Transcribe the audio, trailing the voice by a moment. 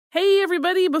Hey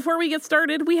everybody, before we get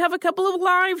started, we have a couple of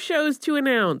live shows to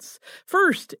announce.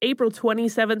 First, April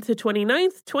 27th to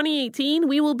 29th, 2018,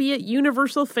 we will be at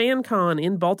Universal Fan Con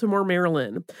in Baltimore,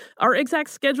 Maryland. Our exact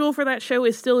schedule for that show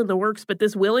is still in the works, but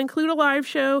this will include a live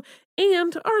show,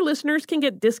 and our listeners can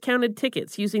get discounted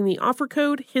tickets using the offer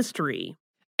code HISTORY.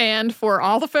 And for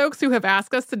all the folks who have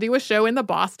asked us to do a show in the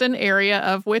Boston area,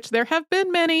 of which there have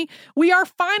been many, we are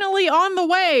finally on the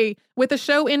way with a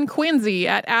show in Quincy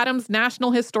at Adams National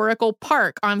Historical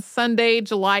Park on Sunday,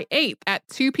 July 8th at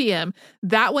 2 p.m.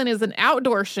 That one is an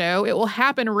outdoor show. It will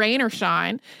happen rain or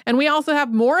shine. And we also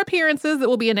have more appearances that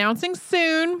we'll be announcing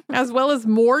soon, as well as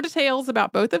more details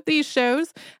about both of these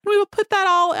shows. And we will put that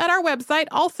all at our website,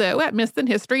 also at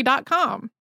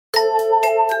missedinhistory.com.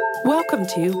 Welcome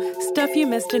to Stuff You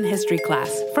Missed in History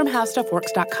Class from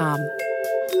HowStuffWorks.com.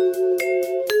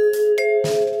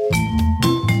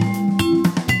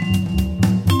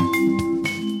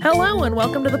 Hello and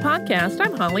welcome to the podcast.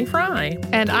 I'm Holly Fry.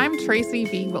 And I'm Tracy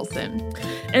V. Wilson.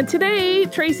 And today,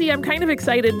 Tracy, I'm kind of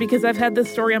excited because I've had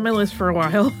this story on my list for a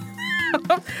while.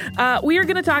 We are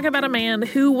going to talk about a man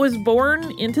who was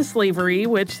born into slavery,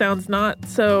 which sounds not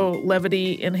so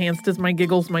levity enhanced as my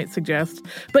giggles might suggest,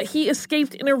 but he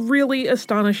escaped in a really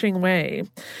astonishing way.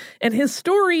 And his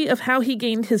story of how he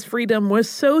gained his freedom was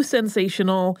so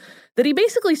sensational that he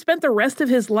basically spent the rest of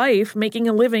his life making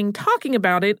a living talking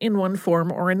about it in one form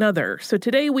or another. So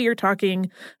today we are talking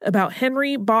about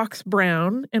Henry Box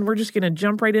Brown, and we're just going to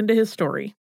jump right into his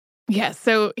story. Yes,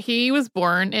 so he was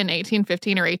born in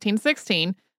 1815 or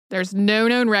 1816. There's no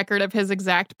known record of his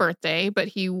exact birthday, but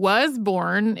he was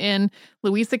born in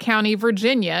Louisa County,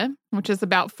 Virginia, which is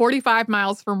about 45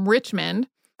 miles from Richmond.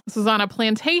 This was on a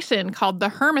plantation called the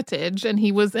Hermitage, and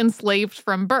he was enslaved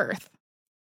from birth.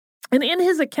 And in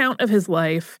his account of his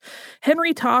life,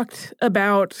 Henry talked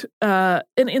about an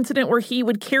incident where he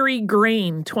would carry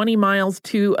grain 20 miles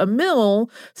to a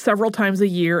mill several times a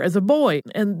year as a boy.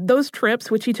 And those trips,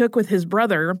 which he took with his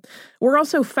brother, were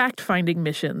also fact-finding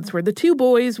missions where the two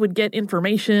boys would get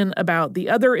information about the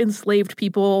other enslaved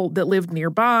people that lived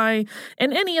nearby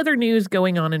and any other news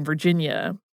going on in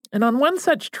Virginia. And on one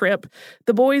such trip,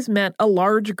 the boys met a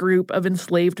large group of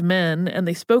enslaved men, and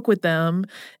they spoke with them,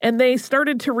 and they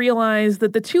started to realize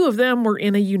that the two of them were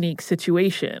in a unique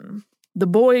situation. The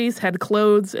boys had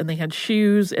clothes and they had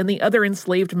shoes, and the other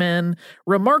enslaved men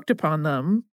remarked upon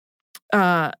them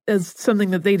as something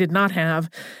that they did not have.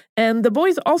 And the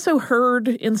boys also heard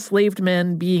enslaved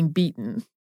men being beaten.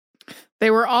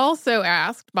 They were also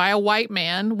asked by a white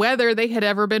man whether they had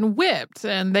ever been whipped,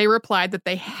 and they replied that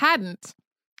they hadn't.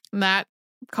 And that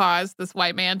caused this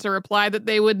white man to reply that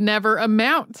they would never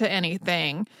amount to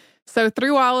anything. So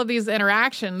through all of these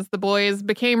interactions, the boys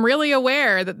became really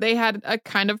aware that they had a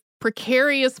kind of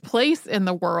precarious place in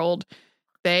the world.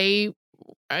 They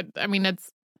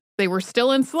were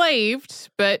still enslaved,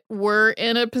 but were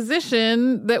in a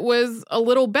position that was a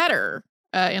little better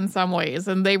in some ways.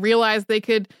 And they realized they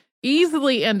could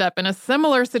easily end up in a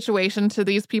similar situation to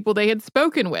these people they had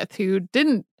spoken with who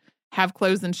didn't have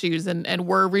clothes and shoes and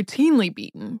were routinely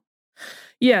beaten.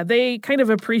 Yeah, they kind of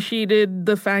appreciated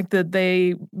the fact that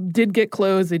they did get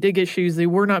clothes, they did get shoes, they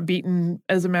were not beaten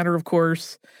as a matter of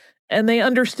course. And they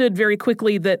understood very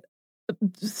quickly that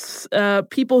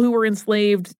people who were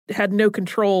enslaved had no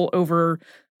control over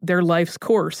their life's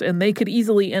course, and they could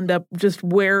easily end up just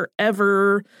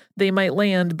wherever they might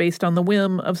land based on the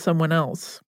whim of someone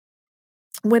else.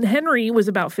 When Henry was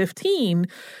about 15,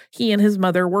 he and his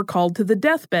mother were called to the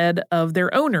deathbed of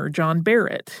their owner, John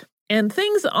Barrett. And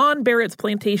things on Barrett's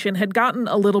plantation had gotten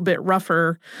a little bit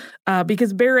rougher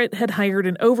because Barrett had hired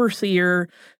an overseer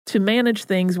to manage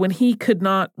things when he could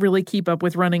not really keep up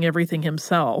with running everything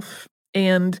himself.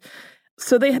 And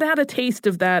so they had had a taste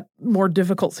of that more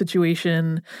difficult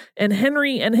situation, and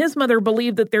Henry and his mother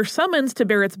believed that their summons to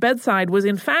Barrett's bedside was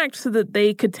in fact so that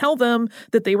they could tell them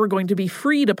that they were going to be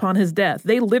freed upon his death.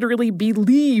 They literally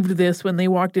believed this when they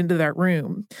walked into that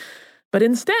room. But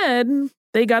instead,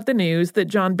 they got the news that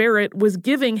John Barrett was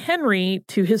giving Henry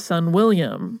to his son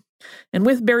William. And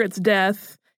with Barrett's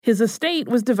death, his estate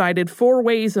was divided 4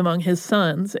 ways among his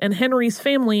sons, and Henry's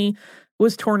family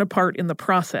was torn apart in the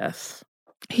process.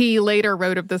 He later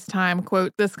wrote of this time,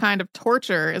 quote, "This kind of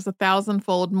torture is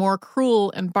 1,000-fold more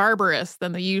cruel and barbarous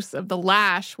than the use of the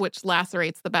lash which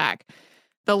lacerates the back.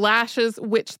 The lashes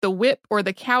which the whip or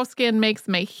the cowskin makes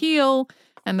may heal,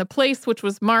 and the place which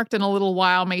was marked in a little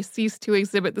while may cease to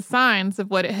exhibit the signs of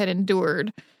what it had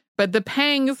endured. But the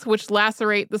pangs which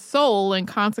lacerate the soul in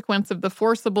consequence of the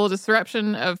forcible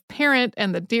disruption of parent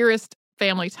and the dearest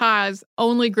family ties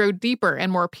only grow deeper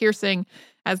and more piercing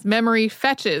as memory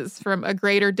fetches from a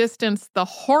greater distance the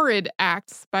horrid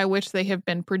acts by which they have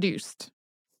been produced.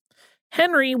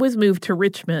 Henry was moved to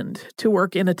Richmond to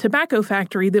work in a tobacco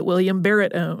factory that William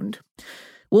Barrett owned.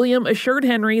 William assured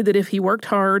Henry that if he worked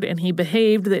hard and he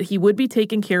behaved, that he would be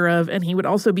taken care of and he would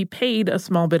also be paid a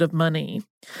small bit of money.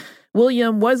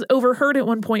 William was overheard at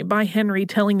one point by Henry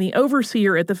telling the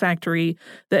overseer at the factory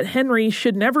that Henry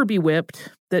should never be whipped,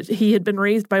 that he had been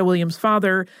raised by William's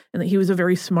father, and that he was a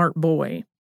very smart boy.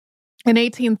 In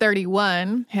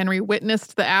 1831, Henry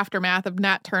witnessed the aftermath of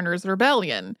Nat Turner's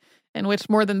rebellion, in which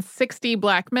more than 60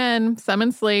 black men, some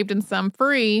enslaved and some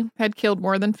free, had killed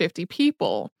more than 50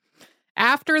 people.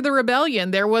 After the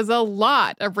rebellion, there was a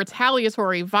lot of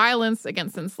retaliatory violence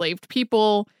against enslaved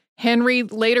people. Henry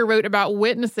later wrote about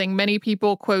witnessing many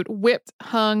people, quote, whipped,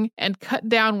 hung, and cut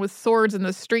down with swords in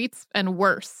the streets and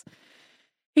worse.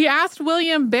 He asked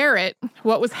William Barrett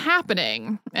what was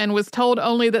happening and was told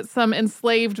only that some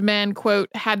enslaved men, quote,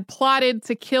 had plotted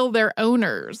to kill their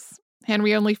owners.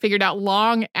 Henry only figured out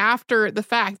long after the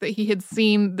fact that he had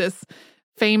seen this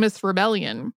famous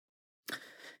rebellion.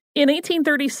 In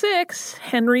 1836,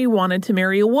 Henry wanted to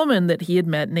marry a woman that he had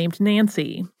met named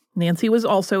Nancy. Nancy was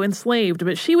also enslaved,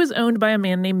 but she was owned by a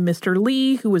man named Mr.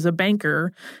 Lee, who was a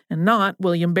banker, and not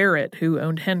William Barrett, who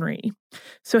owned Henry.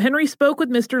 So Henry spoke with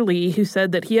Mr. Lee, who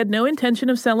said that he had no intention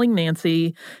of selling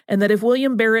Nancy, and that if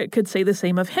William Barrett could say the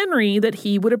same of Henry, that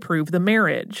he would approve the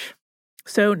marriage.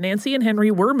 So Nancy and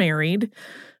Henry were married,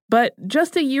 but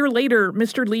just a year later,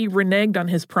 Mr. Lee reneged on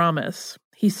his promise.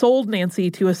 He sold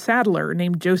Nancy to a saddler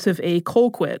named Joseph A.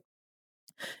 Colquitt.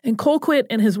 And Colquitt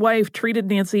and his wife treated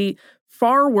Nancy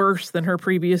far worse than her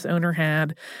previous owner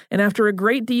had, and after a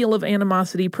great deal of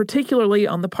animosity, particularly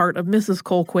on the part of Mrs.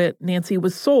 Colquitt, Nancy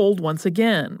was sold once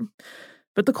again.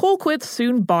 But the Colquitts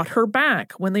soon bought her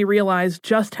back when they realized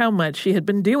just how much she had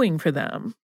been doing for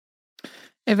them.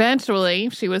 Eventually,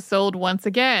 she was sold once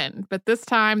again, but this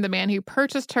time the man who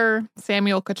purchased her,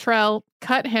 Samuel Cottrell,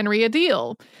 cut Henry a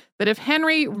deal that if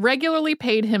Henry regularly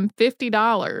paid him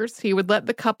 $50, he would let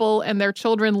the couple and their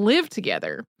children live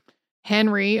together.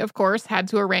 Henry, of course, had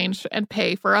to arrange and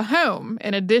pay for a home,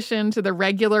 in addition to the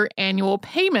regular annual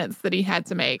payments that he had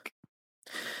to make.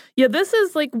 Yeah, this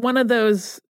is like one of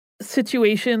those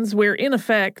situations where, in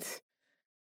effect,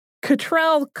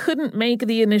 Cottrell couldn't make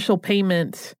the initial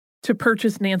payment to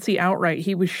purchase Nancy outright.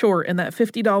 He was short, and that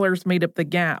 $50 made up the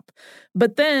gap.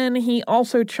 But then he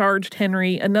also charged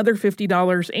Henry another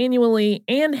 $50 annually,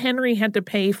 and Henry had to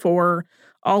pay for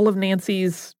all of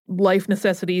Nancy's life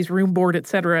necessities, room, board,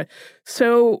 etc.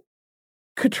 So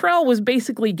Cottrell was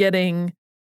basically getting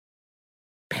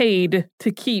paid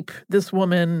to keep this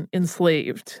woman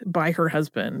enslaved by her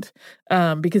husband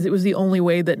because it was the only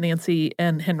way that Nancy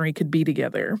and Henry could be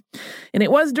together. And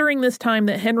it was during this time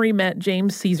that Henry met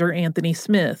James Caesar Anthony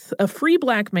Smith, a free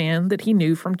black man that he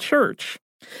knew from church.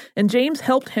 And James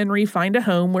helped Henry find a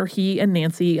home where he and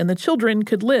Nancy and the children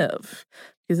could live,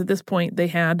 because at this point they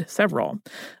had several.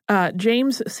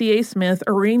 James C.A. Smith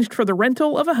arranged for the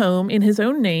rental of a home in his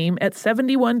own name at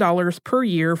 $71 per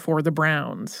year for the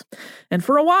Browns. And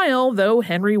for a while, though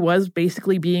Henry was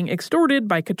basically being extorted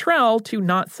by Cottrell to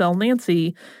not sell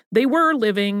Nancy, they were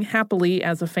living happily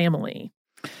as a family.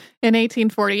 In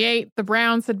 1848, the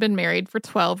Browns had been married for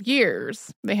 12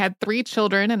 years. They had 3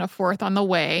 children and a 4th on the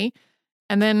way.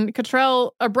 And then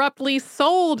Cottrell abruptly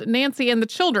sold Nancy and the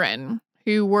children,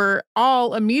 who were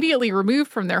all immediately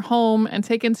removed from their home and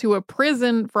taken to a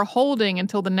prison for holding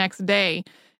until the next day,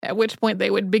 at which point they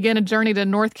would begin a journey to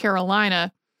North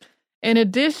Carolina. In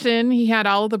addition, he had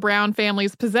all of the Brown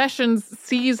family's possessions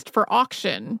seized for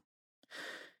auction.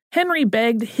 Henry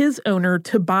begged his owner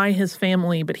to buy his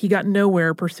family, but he got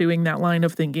nowhere pursuing that line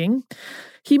of thinking.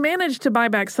 He managed to buy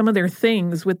back some of their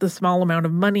things with the small amount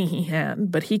of money he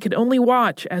had, but he could only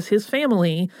watch as his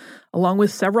family, along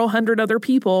with several hundred other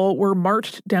people, were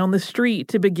marched down the street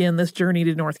to begin this journey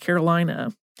to North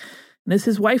Carolina. And as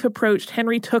his wife approached,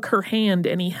 Henry took her hand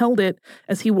and he held it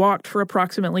as he walked for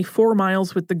approximately 4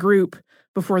 miles with the group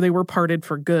before they were parted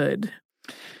for good.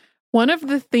 One of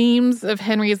the themes of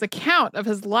Henry's account of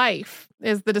his life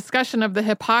is the discussion of the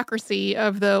hypocrisy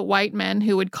of the white men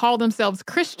who would call themselves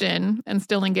Christian and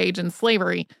still engage in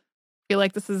slavery. I feel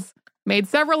like this has made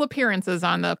several appearances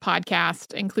on the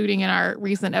podcast, including in our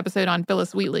recent episode on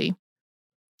Phyllis Wheatley.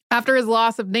 After his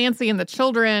loss of Nancy and the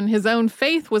children, his own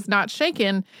faith was not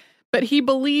shaken, but he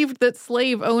believed that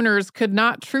slave owners could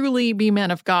not truly be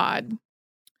men of God.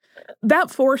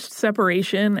 That forced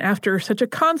separation, after such a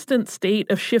constant state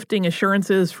of shifting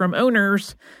assurances from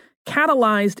owners,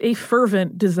 catalyzed a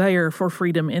fervent desire for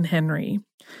freedom in Henry.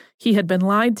 He had been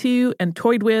lied to and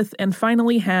toyed with and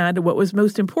finally had what was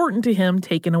most important to him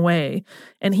taken away,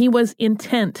 and he was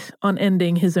intent on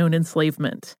ending his own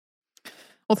enslavement.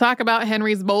 We'll talk about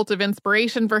Henry's bolt of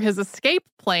inspiration for his escape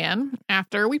plan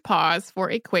after we pause for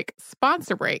a quick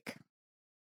sponsor break.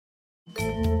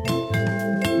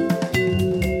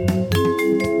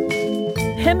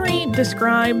 Henry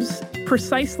describes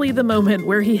precisely the moment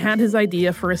where he had his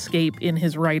idea for escape in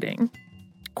his writing.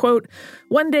 Quote,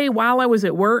 "One day while I was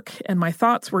at work and my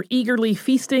thoughts were eagerly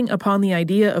feasting upon the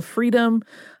idea of freedom,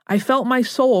 I felt my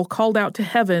soul called out to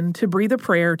heaven to breathe a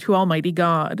prayer to Almighty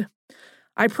God.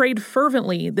 I prayed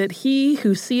fervently that he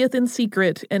who seeth in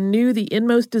secret and knew the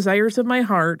inmost desires of my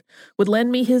heart would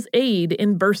lend me his aid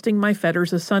in bursting my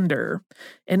fetters asunder,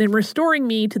 and in restoring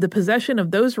me to the possession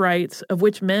of those rights of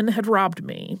which men had robbed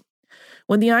me,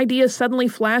 when the idea suddenly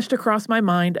flashed across my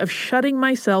mind of shutting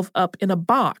myself up in a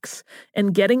box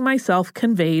and getting myself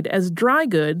conveyed as dry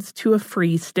goods to a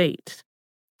free state."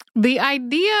 The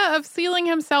idea of sealing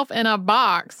himself in a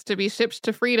box to be shipped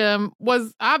to freedom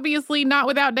was obviously not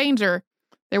without danger.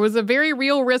 There was a very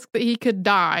real risk that he could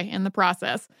die in the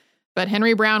process, but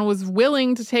Henry Brown was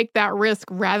willing to take that risk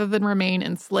rather than remain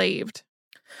enslaved.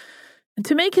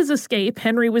 To make his escape,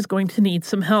 Henry was going to need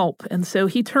some help, and so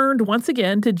he turned once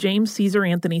again to James Caesar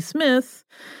Anthony Smith,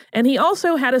 and he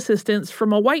also had assistance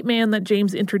from a white man that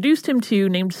James introduced him to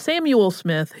named Samuel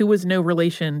Smith, who was no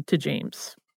relation to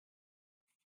James.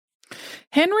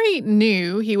 Henry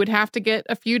knew he would have to get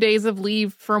a few days of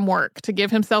leave from work to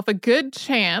give himself a good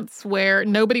chance where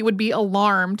nobody would be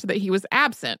alarmed that he was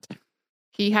absent.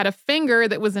 He had a finger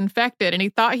that was infected, and he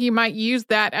thought he might use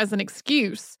that as an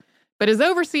excuse. But his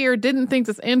overseer didn't think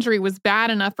this injury was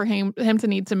bad enough for him to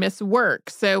need to miss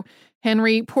work. So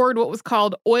Henry poured what was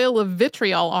called oil of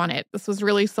vitriol on it. This was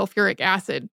really sulfuric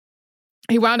acid.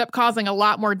 He wound up causing a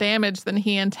lot more damage than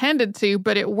he intended to,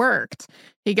 but it worked.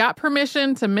 He got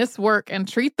permission to miss work and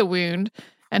treat the wound,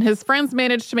 and his friends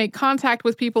managed to make contact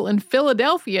with people in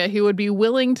Philadelphia who would be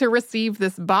willing to receive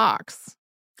this box.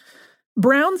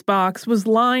 Brown's box was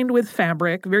lined with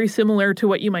fabric, very similar to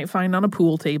what you might find on a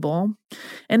pool table.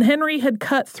 And Henry had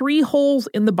cut 3 holes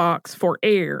in the box for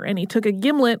air, and he took a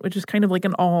gimlet, which is kind of like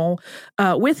an awl,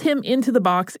 with him into the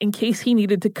box in case he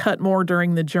needed to cut more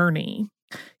during the journey.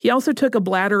 He also took a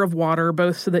bladder of water,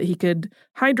 both so that he could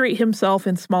hydrate himself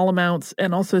in small amounts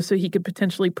and also so he could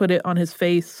potentially put it on his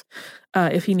face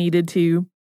if he needed to.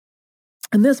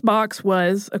 And this box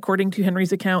was, according to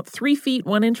Henry's account, 3 feet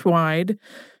 1 inch wide,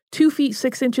 2 feet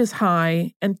 6 inches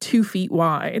high, and 2 feet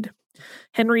wide.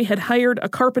 Henry had hired a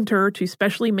carpenter to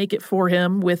specially make it for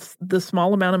him with the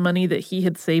small amount of money that he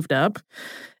had saved up,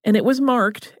 and it was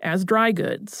marked as dry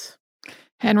goods.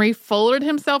 Henry folded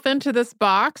himself into this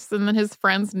box, and then his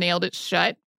friends nailed it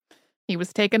shut. He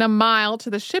was taken a mile to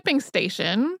the shipping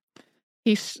station.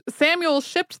 Samuel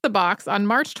shipped the box on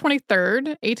March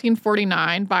 23rd,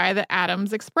 1849, via the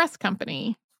Adams Express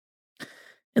Company.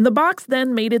 And the box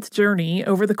then made its journey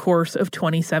over the course of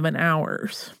 27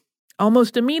 hours.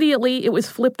 Almost immediately, it was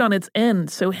flipped on its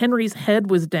end, so Henry's head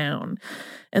was down.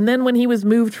 And then when he was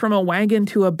moved from a wagon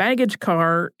to a baggage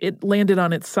car, it landed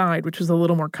on its side, which was a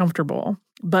little more comfortable.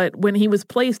 But when he was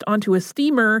placed onto a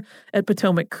steamer at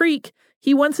Potomac Creek,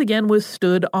 he once again was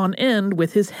stood on end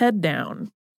with his head down.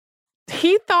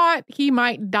 He thought he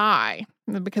might die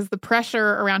because the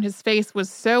pressure around his face was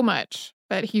so much,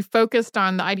 but he focused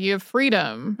on the idea of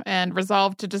freedom and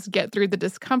resolved to just get through the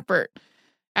discomfort.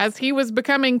 As he was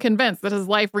becoming convinced that his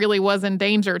life really was in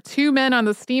danger, 2 men on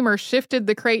the steamer shifted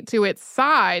the crate to its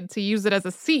side to use it as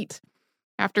a seat.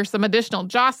 After some additional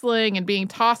jostling and being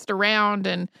tossed around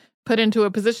and put into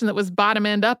a position that was bottom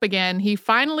end up again, he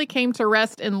finally came to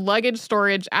rest in luggage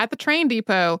storage at the train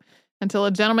depot until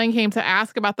a gentleman came to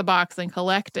ask about the box and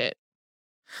collect it.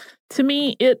 To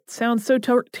me, it sounds so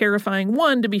terrifying,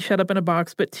 1, to be shut up in a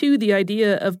box, but 2, the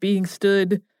idea of being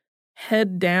stood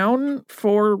head down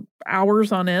for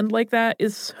hours on end like that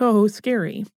is so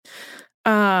scary.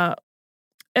 And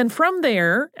from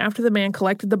there, after the man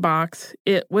collected the box,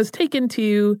 it was taken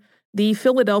to the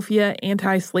Philadelphia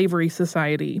Anti-Slavery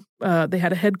Society. They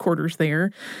had a headquarters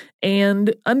there.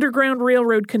 And Underground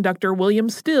Railroad conductor William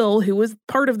Still, who was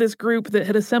part of this group that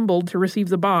had assembled to receive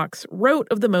the box, wrote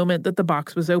of the moment that the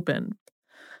box was open.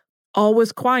 All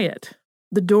was quiet.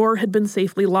 The door had been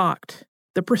safely locked.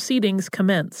 The proceedings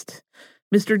commenced.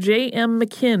 Mr. J.M.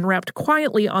 McKinn rapped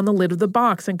quietly on the lid of the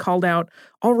box and called out,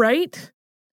 "All right?"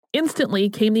 Instantly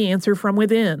came the answer from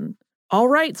within, "All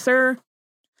right, sir."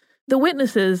 The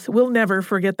witnesses will never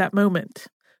forget that moment.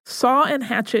 Saw and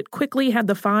hatchet quickly had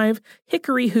the 5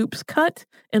 hickory hoops cut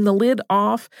and the lid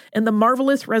off, and the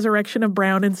marvelous resurrection of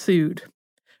Brown ensued.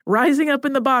 Rising up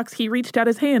in the box, he reached out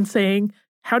his hand, saying,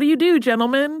 "How do you do,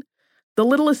 gentlemen?" The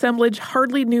little assemblage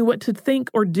hardly knew what to think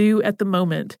or do at the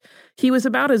moment. He was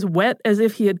about as wet as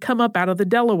if he had come up out of the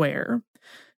Delaware.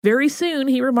 Very soon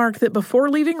he remarked that before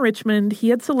leaving Richmond, he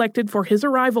had selected for his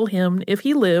arrival hymn, if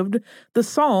he lived, the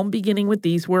psalm beginning with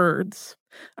these words,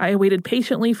 "I waited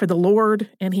patiently for the Lord,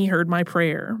 and he heard my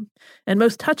prayer." And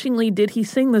most touchingly did he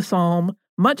sing the psalm,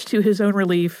 much to his own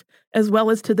relief, as well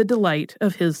as to the delight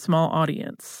of his small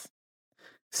audience.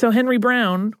 So Henry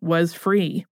Brown was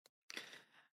free.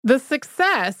 The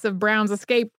success of Brown's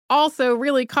escape also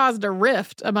really caused a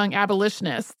rift among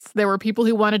abolitionists. There were people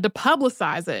who wanted to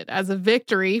publicize it as a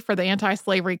victory for the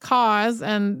anti-slavery cause,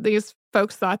 and these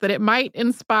folks thought that it might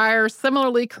inspire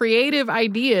similarly creative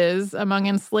ideas among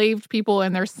enslaved people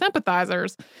and their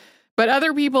sympathizers. But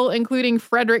other people, including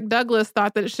Frederick Douglass,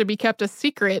 thought that it should be kept a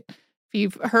secret. If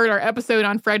you've heard our episode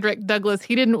on Frederick Douglass,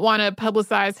 he didn't want to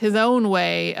publicize his own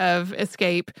way of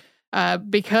escape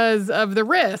because of the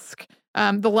risk.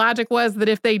 The logic was that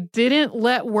if they didn't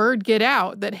let word get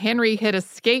out that Henry had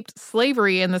escaped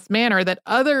slavery in this manner, that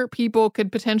other people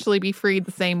could potentially be freed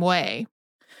the same way.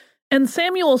 And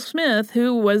Samuel Smith,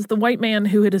 who was the white man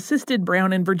who had assisted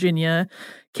Brown in Virginia,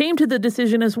 came to the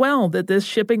decision as well that this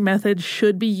shipping method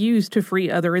should be used to free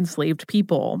other enslaved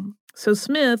people. So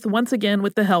Smith, once again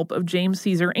with the help of James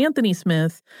Caesar Anthony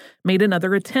Smith, made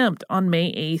another attempt on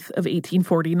May 8th of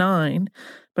 1849,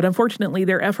 but unfortunately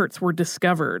their efforts were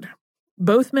discovered.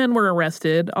 Both men were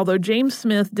arrested, although James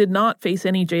Smith did not face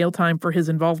any jail time for his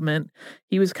involvement.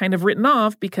 He was kind of written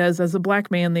off because as a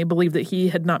black man, they believed that he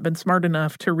had not been smart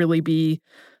enough to really be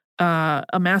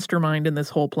a mastermind in this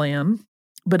whole plan.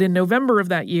 But in November of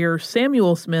that year,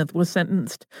 Samuel Smith was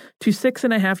sentenced to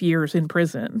 6.5 years in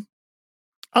prison.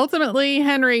 Ultimately,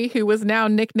 Henry, who was now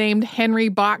nicknamed Henry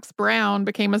Box Brown,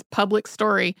 became a public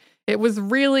story. It was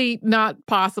really not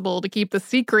possible to keep the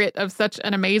secret of such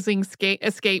an amazing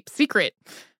escape secret.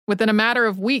 Within a matter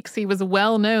of weeks, he was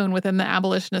well known within the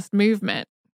abolitionist movement.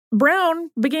 Brown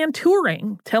began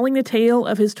touring, telling the tale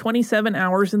of his 27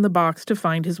 hours in the box to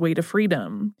find his way to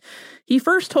freedom. He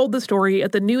first told the story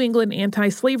at the New England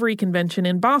Anti-Slavery Convention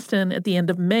in Boston at the end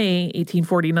of May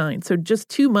 1849, so just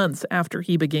 2 months after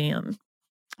he began.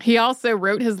 He also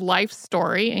wrote his life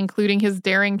story, including his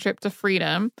daring trip to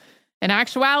freedom. In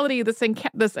actuality,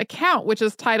 this account, which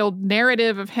is titled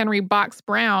Narrative of Henry Box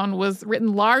Brown, was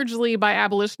written largely by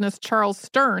abolitionist Charles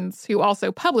Stearns, who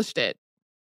also published it.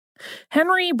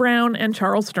 Henry Brown and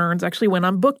Charles Stearns actually went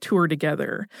on book tour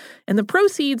together, and the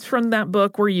proceeds from that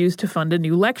book were used to fund a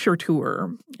new lecture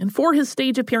tour. And for his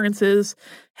stage appearances,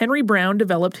 Henry Brown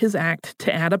developed his act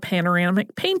to add a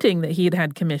panoramic painting that he had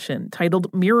had commissioned,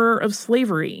 titled Mirror of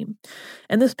Slavery.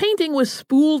 And this painting was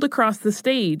spooled across the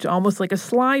stage, almost like a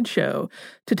slideshow,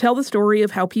 to tell the story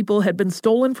of how people had been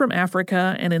stolen from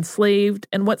Africa and enslaved,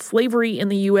 and what slavery in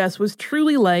the U.S. was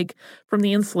truly like from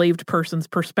the enslaved person's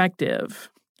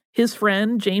perspective. His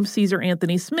friend, James Caesar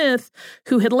Anthony Smith,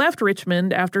 who had left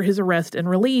Richmond after his arrest and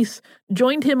release,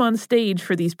 joined him on stage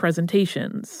for these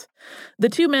presentations. The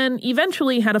two men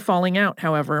eventually had a falling out,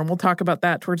 however, and we'll talk about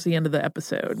that towards the end of the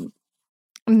episode.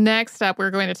 Next up, we're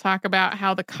going to talk about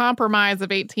how the Compromise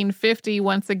of 1850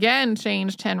 once again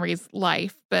changed Henry's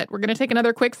life, but we're going to take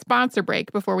another quick sponsor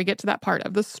break before we get to that part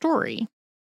of the story.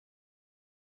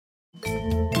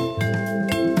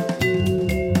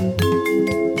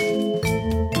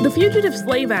 The Fugitive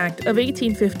Slave Act of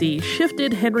 1850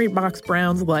 shifted Henry Box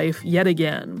Brown's life yet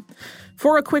again.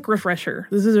 For a quick refresher,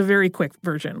 this is a very quick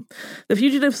version. The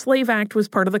Fugitive Slave Act was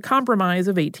part of the Compromise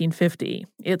of 1850.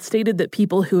 It stated that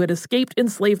people who had escaped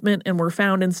enslavement and were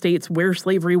found in states where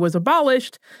slavery was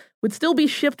abolished would still be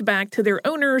shipped back to their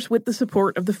owners with the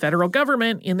support of the federal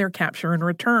government in their capture and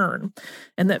return,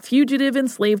 and that fugitive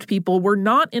enslaved people were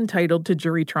not entitled to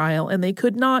jury trial and they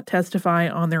could not testify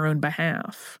on their own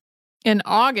behalf. In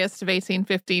August of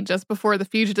 1850, just before the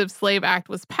Fugitive Slave Act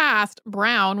was passed,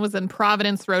 Brown was in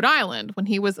Providence, Rhode Island, when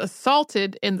he was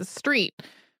assaulted in the street.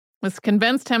 This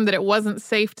convinced him that it wasn't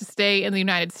safe to stay in the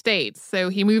United States, so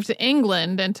he moved to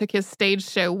England and took his stage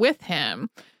show with him.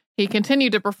 He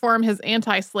continued to perform his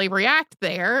anti-slavery act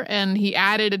there, and he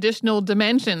added additional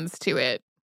dimensions to it.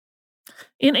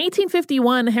 In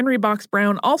 1851, Henry Box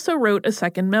Brown also wrote a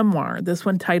second memoir, this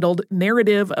one titled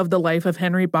Narrative of the Life of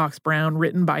Henry Box Brown,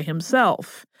 written by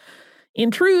himself. In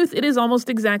truth, it is almost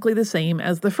exactly the same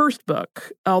as the first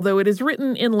book, although it is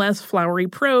written in less flowery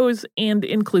prose and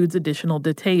includes additional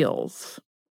details.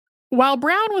 While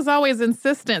Brown was always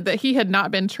insistent that he had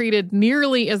not been treated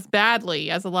nearly as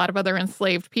badly as a lot of other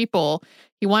enslaved people,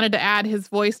 he wanted to add his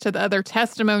voice to the other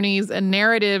testimonies and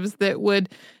narratives that would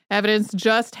evidence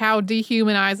just how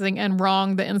dehumanizing and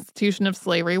wrong the institution of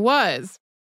slavery was.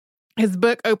 His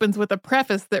book opens with a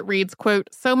preface that reads, quote,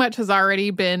 "So much has already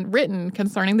been written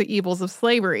concerning the evils of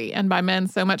slavery, and by men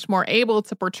so much more able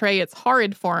to portray its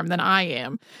horrid form than I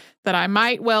am, that I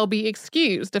might well be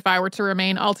excused if I were to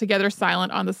remain altogether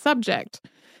silent on the subject.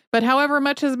 But however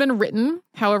much has been written,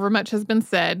 however much has been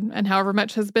said, and however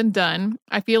much has been done,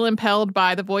 I feel impelled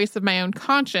by the voice of my own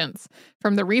conscience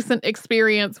from the recent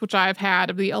experience which I have had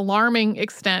of the alarming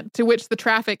extent to which the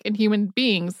traffic in human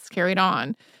beings is carried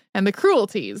on, and the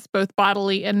cruelties, both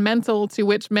bodily and mental, to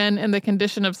which men in the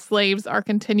condition of slaves are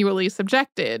continually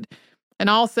subjected, and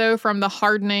also from the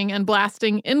hardening and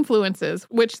blasting influences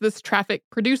which this traffic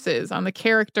produces on the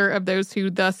character of those who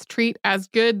thus treat as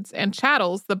goods and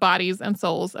chattels the bodies and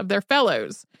souls of their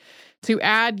fellows. To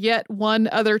add yet one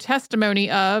other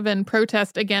testimony of and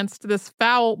protest against this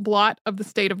foul blot of the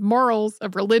state of morals,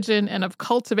 of religion, and of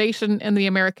cultivation in the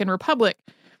American Republic.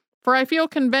 For I feel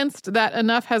convinced that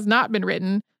enough has not been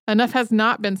written, enough has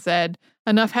not been said,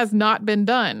 enough has not been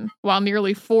done, while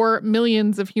nearly 4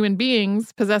 millions of human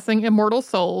beings possessing immortal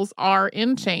souls are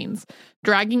in chains,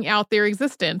 dragging out their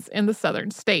existence in the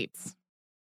southern states."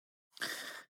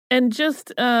 And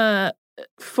just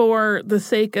for the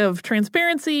sake of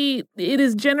transparency, it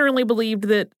is generally believed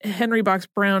that Henry Box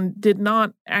Brown did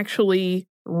not actually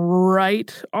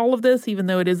write all of this, even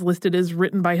though it is listed as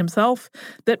written by himself,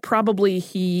 that probably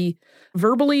he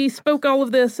verbally spoke all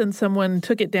of this and someone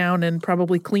took it down and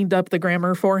probably cleaned up the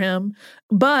grammar for him.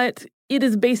 But it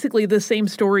is basically the same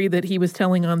story that he was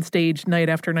telling on stage night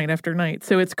after night after night.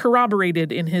 So it's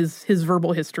corroborated in his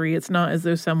verbal history. It's not as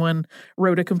though someone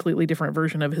wrote a completely different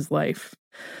version of his life.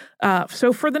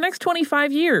 So for the next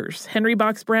 25 years, Henry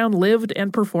Box Brown lived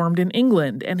and performed in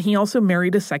England, and he also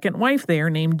married a second wife there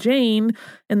named Jane,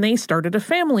 and they started a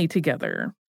family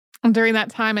together. During that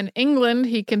time in England,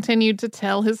 he continued to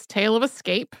tell his tale of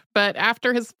escape, but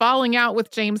after his falling out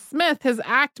with James Smith, his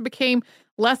act became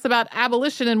less about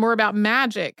abolition and more about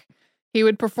magic. He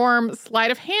would perform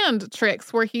sleight of hand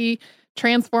tricks where he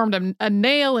transformed a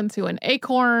nail into an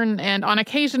acorn, and on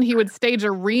occasion he would stage a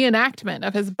reenactment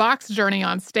of his box journey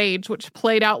on stage, which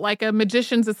played out like a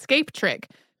magician's escape trick,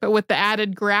 but with the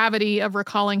added gravity of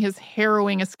recalling his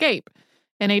harrowing escape.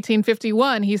 In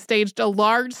 1851, he staged a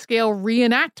large-scale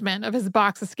reenactment of his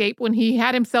box escape when he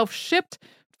had himself shipped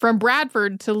from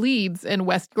Bradford to Leeds in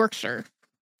West Yorkshire.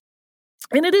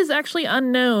 And it is actually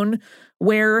unknown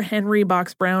where Henry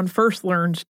Box Brown first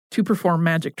learned to perform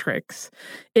magic tricks.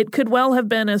 It could well have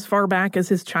been as far back as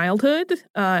his childhood,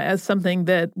 as something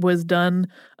that was done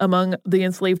among the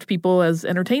enslaved people as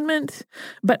entertainment.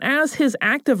 But as his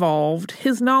act evolved,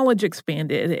 his knowledge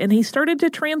expanded, and he started to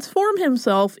transform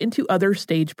himself into other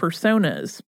stage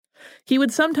personas. He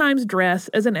would sometimes dress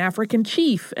as an African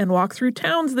chief and walk through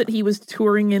towns that he was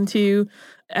touring into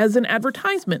as an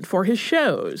advertisement for his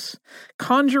shows,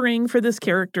 conjuring for this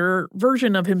character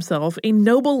version of himself a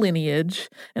noble lineage,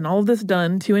 and all of this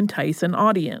done to entice an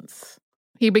audience.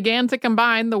 He began to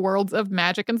combine the worlds of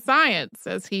magic and science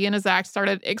as he and his act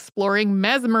started exploring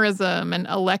mesmerism and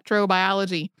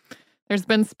electrobiology. There's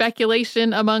been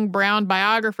speculation among Brown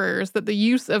biographers that the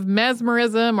use of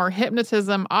mesmerism or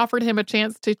hypnotism offered him a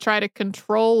chance to try to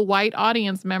control white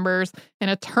audience members in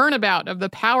a turnabout of the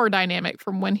power dynamic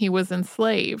from when he was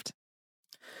enslaved.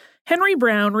 Henry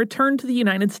Brown returned to the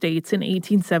United States in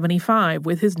 1875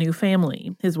 with his new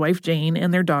family, his wife Jane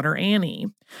and their daughter Annie.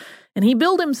 And he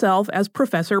billed himself as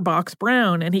Professor Box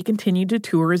Brown, and he continued to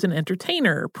tour as an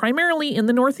entertainer, primarily in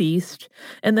the Northeast,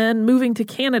 and then moving to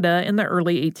Canada in the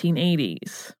early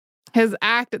 1880s. His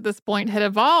act at this point had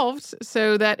evolved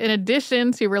so that in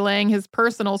addition to relaying his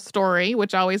personal story,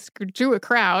 which always drew a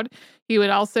crowd, he would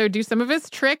also do some of his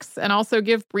tricks and also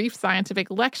give brief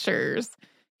scientific lectures.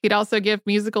 He'd also give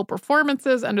musical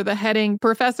performances under the heading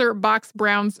Professor Box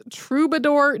Brown's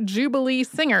Troubadour Jubilee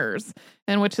Singers,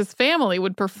 in which his family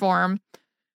would perform.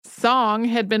 Song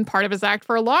had been part of his act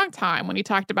for a long time when he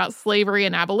talked about slavery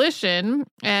and abolition,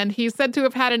 and he's said to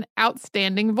have had an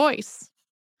outstanding voice.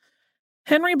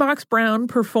 Henry Box Brown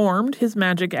performed his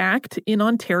magic act in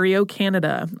Ontario,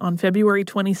 Canada, on February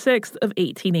 26th of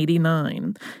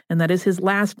 1889, and that is his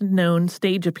last known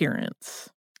stage appearance.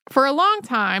 For a long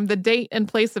time, the date and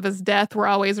place of his death were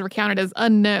always recounted as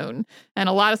unknown, and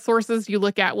a lot of sources you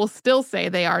look at will still say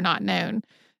they are not known.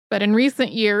 But in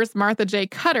recent years, Martha J.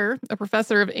 Cutter, a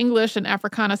professor of English and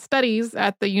Africana Studies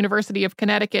at the University of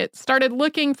Connecticut, started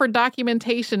looking for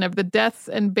documentation of the deaths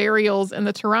and burials in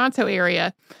the Toronto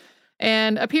area.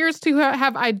 and appears to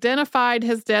have identified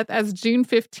his death as June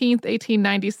 15th,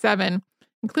 1897,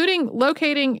 including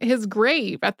locating his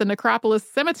grave at the Necropolis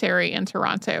Cemetery in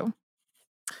Toronto.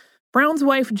 Brown's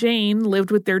wife, Jane,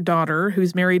 lived with their daughter,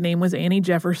 whose married name was Annie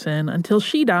Jefferson, until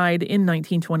she died in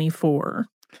 1924.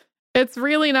 It's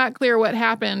really not clear what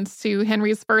happened to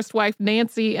Henry's first wife,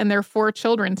 Nancy, and their 4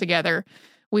 children together.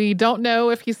 We don't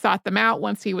know if he sought them out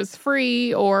once he was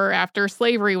free or after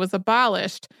slavery was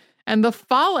abolished. And the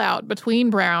fallout between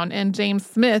Brown and James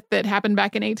Smith that happened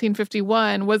back in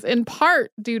 1851 was in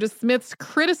part due to Smith's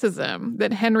criticism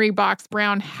that Henry Box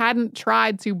Brown hadn't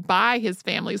tried to buy his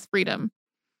family's freedom.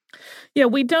 Yeah,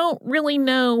 we don't really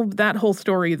know that whole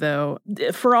story, though.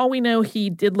 For all we know, he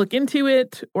did look into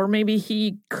it, or maybe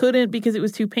he couldn't because it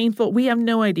was too painful. We have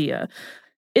no idea.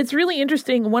 It's really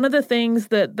interesting. One of the things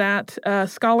that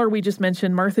scholar we just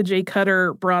mentioned, Martha J.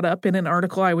 Cutter, brought up in an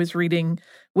article I was reading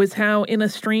was how, in a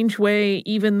strange way,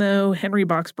 even though Henry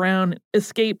Box Brown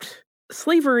escaped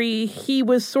slavery, he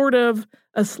was sort of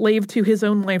a slave to his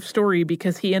own life story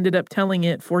because he ended up telling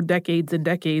it for decades and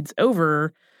decades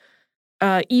over,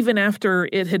 even after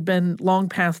it had been long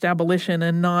past abolition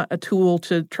and not a tool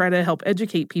to try to help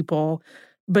educate people,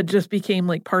 but just became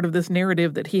like part of this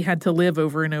narrative that he had to live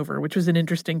over and over, which was an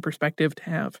interesting perspective to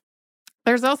have.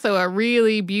 There's also a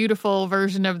really beautiful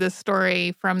version of this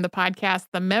story from the podcast,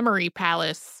 The Memory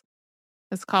Palace.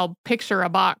 It's called Picture a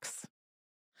Box.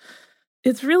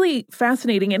 It's really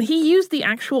fascinating. And he used the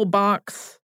actual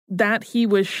box that he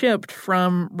was shipped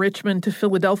from Richmond to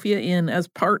Philadelphia in as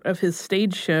part of his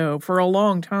stage show for a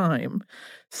long time.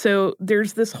 So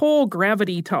there's this whole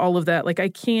gravity to all of that. Like,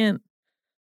 again,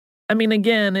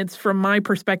 it's from my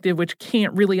perspective, which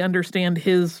can't really understand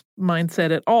his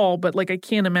mindset at all, but like I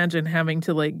can't imagine having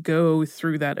to like go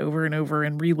through that over and over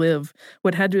and relive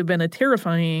what had to have been a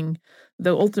terrifying,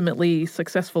 though ultimately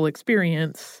successful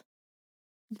experience.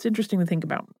 It's interesting to think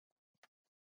about.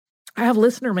 I have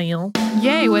listener mail.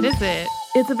 Yay, what is it?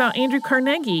 It's about Andrew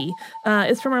Carnegie.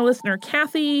 It's from our listener,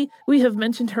 Kathy. We have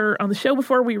mentioned her on the show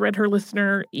before. We read her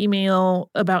listener email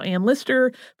about Ann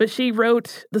Lister, but she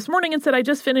wrote this morning and said, I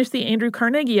just finished the Andrew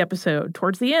Carnegie episode.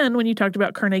 Towards the end, when you talked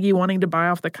about Carnegie wanting to buy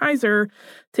off the Kaiser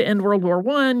to end World War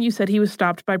I, you said he was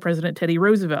stopped by President Teddy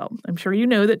Roosevelt. I'm sure you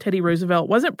know that Teddy Roosevelt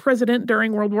wasn't president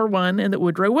during World War I and that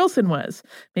Woodrow Wilson was.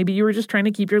 Maybe you were just trying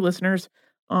to keep your listeners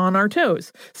on our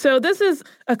toes. So this is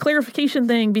a clarification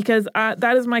thing because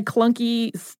that is my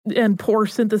clunky and poor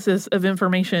synthesis of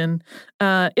information.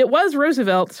 It was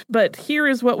Roosevelt, but here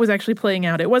is what was actually playing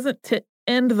out. It wasn't to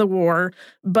end the war,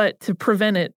 but to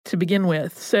prevent it to begin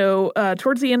with. So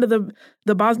towards the end of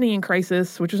the Bosnian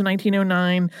crisis, which was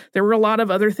 1909, there were a lot of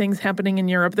other things happening in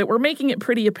Europe that were making it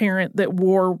pretty apparent that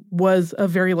war was a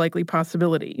very likely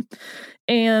possibility.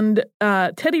 And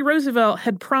Teddy Roosevelt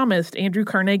had promised Andrew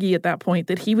Carnegie at that point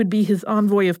that he would be his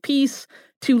envoy of peace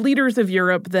to leaders of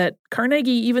Europe that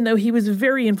Carnegie, even though he was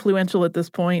very influential at this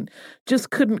point, just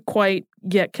couldn't quite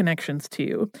get connections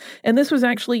to. And this was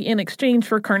actually in exchange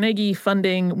for Carnegie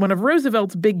funding one of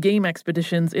Roosevelt's big game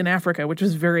expeditions in Africa, which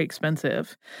was very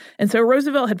expensive. And so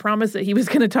Roosevelt had promised that he was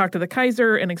going to talk to the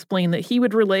Kaiser and explain that he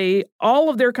would relay all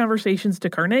of their conversations to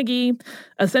Carnegie,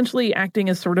 essentially acting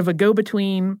as sort of a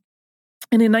go-between.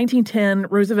 And in 1910,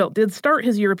 Roosevelt did start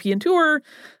his European tour,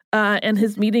 and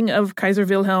his meeting of Kaiser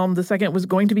Wilhelm II was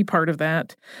going to be part of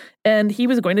that. And he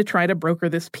was going to try to broker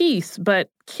this peace. But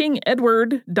King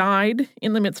Edward died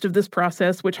in the midst of this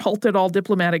process, which halted all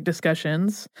diplomatic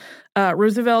discussions.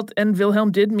 Roosevelt and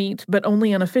Wilhelm did meet, but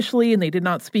only unofficially, and they did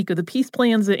not speak of the peace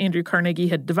plans that Andrew Carnegie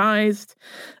had devised,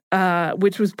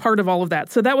 which was part of all of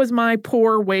that. So that was my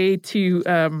poor way to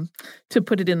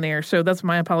put it in there. So that's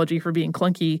my apology for being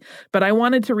clunky. But I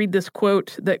wanted to read this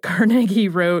quote that Carnegie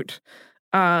wrote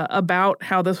about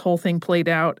how this whole thing played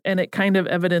out, and it kind of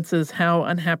evidences how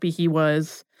unhappy he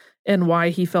was and why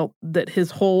he felt that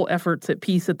his whole efforts at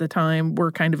peace at the time were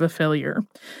kind of a failure.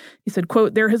 He said,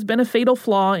 quote, "There has been a fatal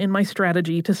flaw in my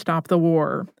strategy to stop the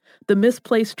war, the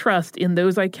misplaced trust in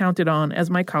those I counted on as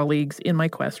my colleagues in my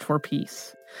quest for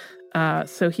peace."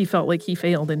 So he felt like he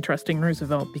failed in trusting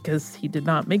Roosevelt because he did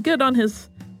not make good on his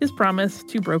promise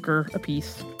to broker a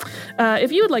peace.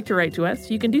 If you would like to write to us,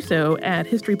 you can do so at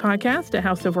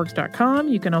historypodcast@howstuffworks.com.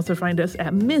 You can also find us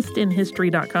at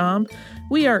missedinhistory.com.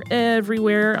 We are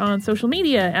everywhere on social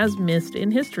media as Missed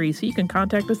in History, so you can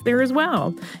contact us there as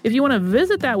well. If you want to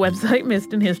visit that website,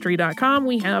 missedinhistory.com,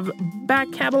 we have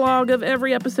back catalog of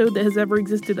every episode that has ever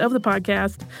existed of the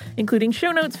podcast, including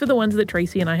show notes for the ones that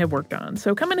Tracy and I have worked on.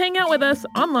 So come and hang out with us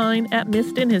online at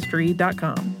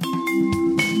missedinhistory.com.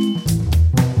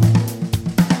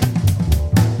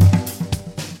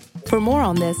 For more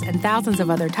on this and thousands of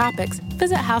other topics,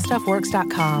 visit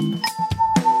howstuffworks.com.